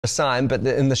sign, but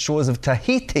in the shores of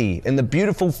Tahiti, in the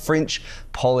beautiful French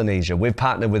Polynesia. We've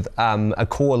partnered with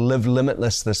Accor Live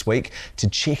Limitless this week to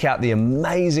check out the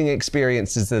amazing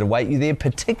experiences that await you there,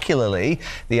 particularly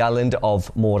the island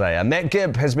of Moorea. Matt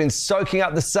Gibb has been soaking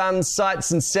up the sun, sights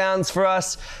and sounds for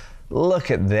us. Look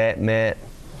at that, Matt.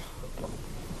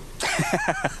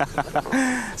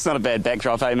 It's not a bad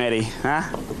backdrop, eh, Maddie? Huh?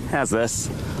 How's this?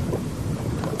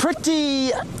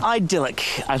 Pretty idyllic,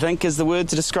 I think, is the word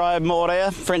to describe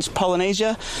Moorea, French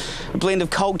Polynesia. A blend of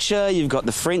culture, you've got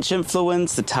the French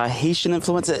influence, the Tahitian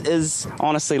influence. It is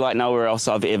honestly like nowhere else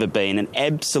I've ever been, an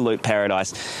absolute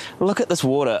paradise. Look at this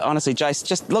water, honestly, Jace,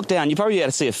 just look down. You probably be able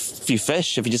to see a few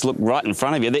fish if you just look right in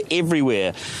front of you. They're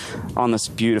everywhere on this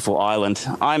beautiful island.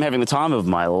 I'm having the time of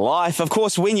my life. Of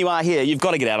course, when you are here, you've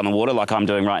got to get out on the water like I'm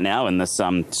doing right now in this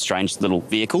strange little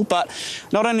vehicle. But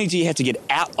not only do you have to get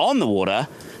out on the water,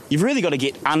 you've really got to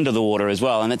get under the water as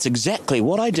well, and that's exactly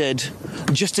what I did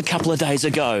just a couple of days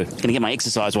ago. Gonna get my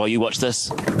exercise while you watch this.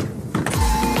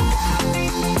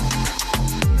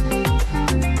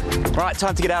 Right,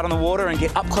 time to get out on the water and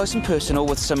get up close and personal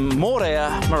with some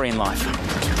Moorea marine life.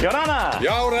 Yorana!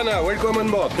 Yorana, welcome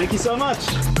on board. Thank you so much.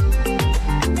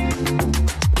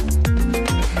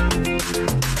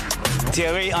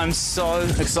 Terry, I'm so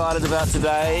excited about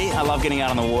today. I love getting out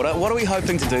on the water. What are we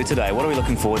hoping to do today? What are we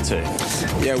looking forward to?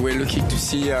 Yeah, we're looking to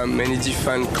see many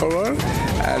different colors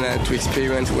and to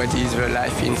experiment what is the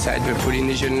life inside the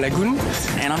Polynesian lagoon.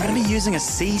 And I'm going to be using a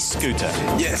sea scooter.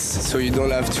 Yes, so you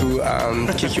don't have to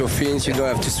kick your fins, you don't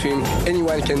have to swim.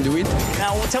 Anyone can do it.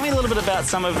 Now, tell me a little bit about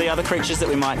some of the other creatures that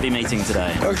we might be meeting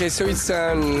today. Okay, so it's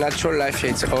a natural life.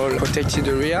 It's all protected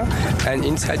area, and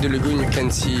inside the lagoon you can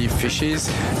see fishes,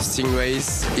 stingrays,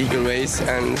 eagle rays,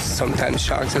 and sometimes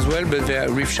sharks as well, but they're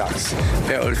reef sharks.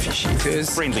 They're all fish eaters.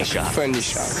 Friendly sharks. Friendly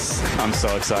sharks. I'm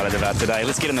so excited about today.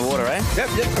 Let's get in the water, eh? Yep,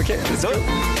 okay, let's go.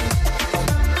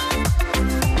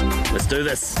 Let's do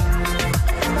this.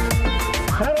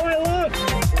 How do I look?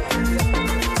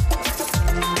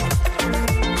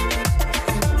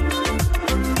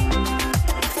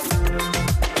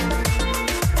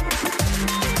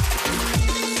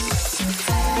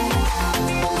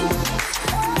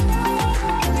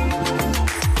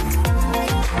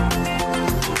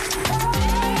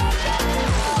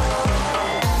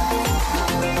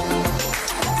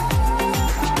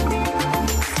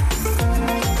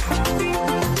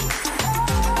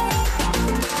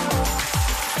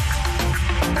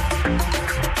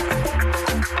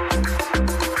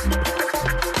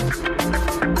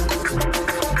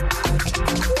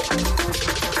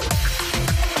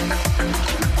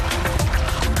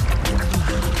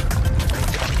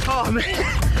 Oh man,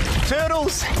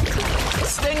 turtles,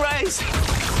 stingrays,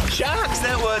 sharks.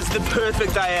 That was the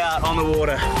perfect day out on the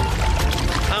water.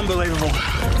 Unbelievable.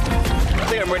 I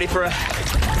think I'm ready for a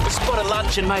spot of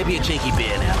lunch and maybe a cheeky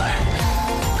beer now though.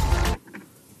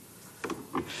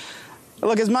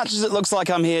 Look, as much as it looks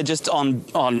like I'm here just on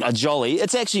a jolly,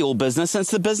 it's actually all business. It's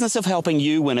the business of helping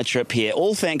you win a trip here.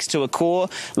 All thanks to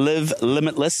Accor Live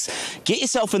Limitless. Get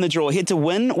yourself in the draw. Head to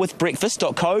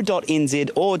winwithbreakfast.co.nz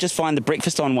or just find the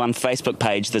Breakfast on One Facebook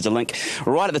page. There's a link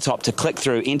right at the top to click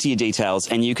through, enter your details,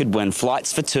 and you could win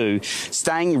flights for two,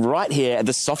 staying right here at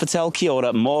the Sofitel Kia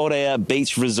Ora Moorea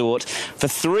Beach Resort for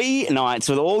 3 nights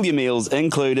with all your meals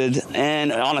included.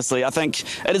 And honestly, I think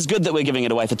it is good that we're giving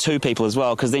it away for 2 people as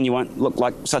well, because then you won't look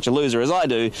like such a loser as I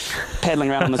do, paddling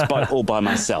around on this boat all by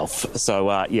myself.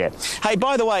 So, yeah. Hey,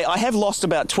 by the way, I have lost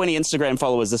about 20 Instagram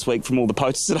followers this week from all the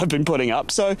posts that I've been putting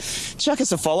up, so chuck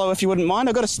us a follow if you wouldn't mind.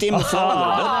 I've got to stem the flow a little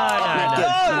bit.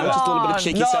 Just a little bit of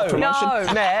cheeky self-promotion. No,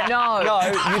 Matt. No,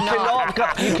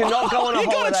 you cannot go on a holiday. You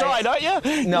got to try, don't you?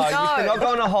 No, you cannot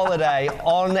go on a holiday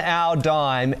on our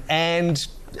dime and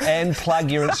plug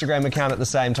your Instagram account at the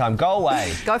same time. Go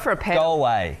away. Go for a paddle. Go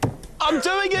away. I'm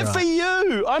doing it for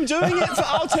you. I'm doing it for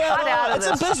Aotearoa. It's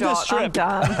a business trip. I'm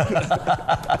done.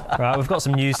 Right, we've got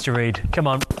some news to read. Come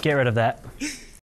on, get rid of that.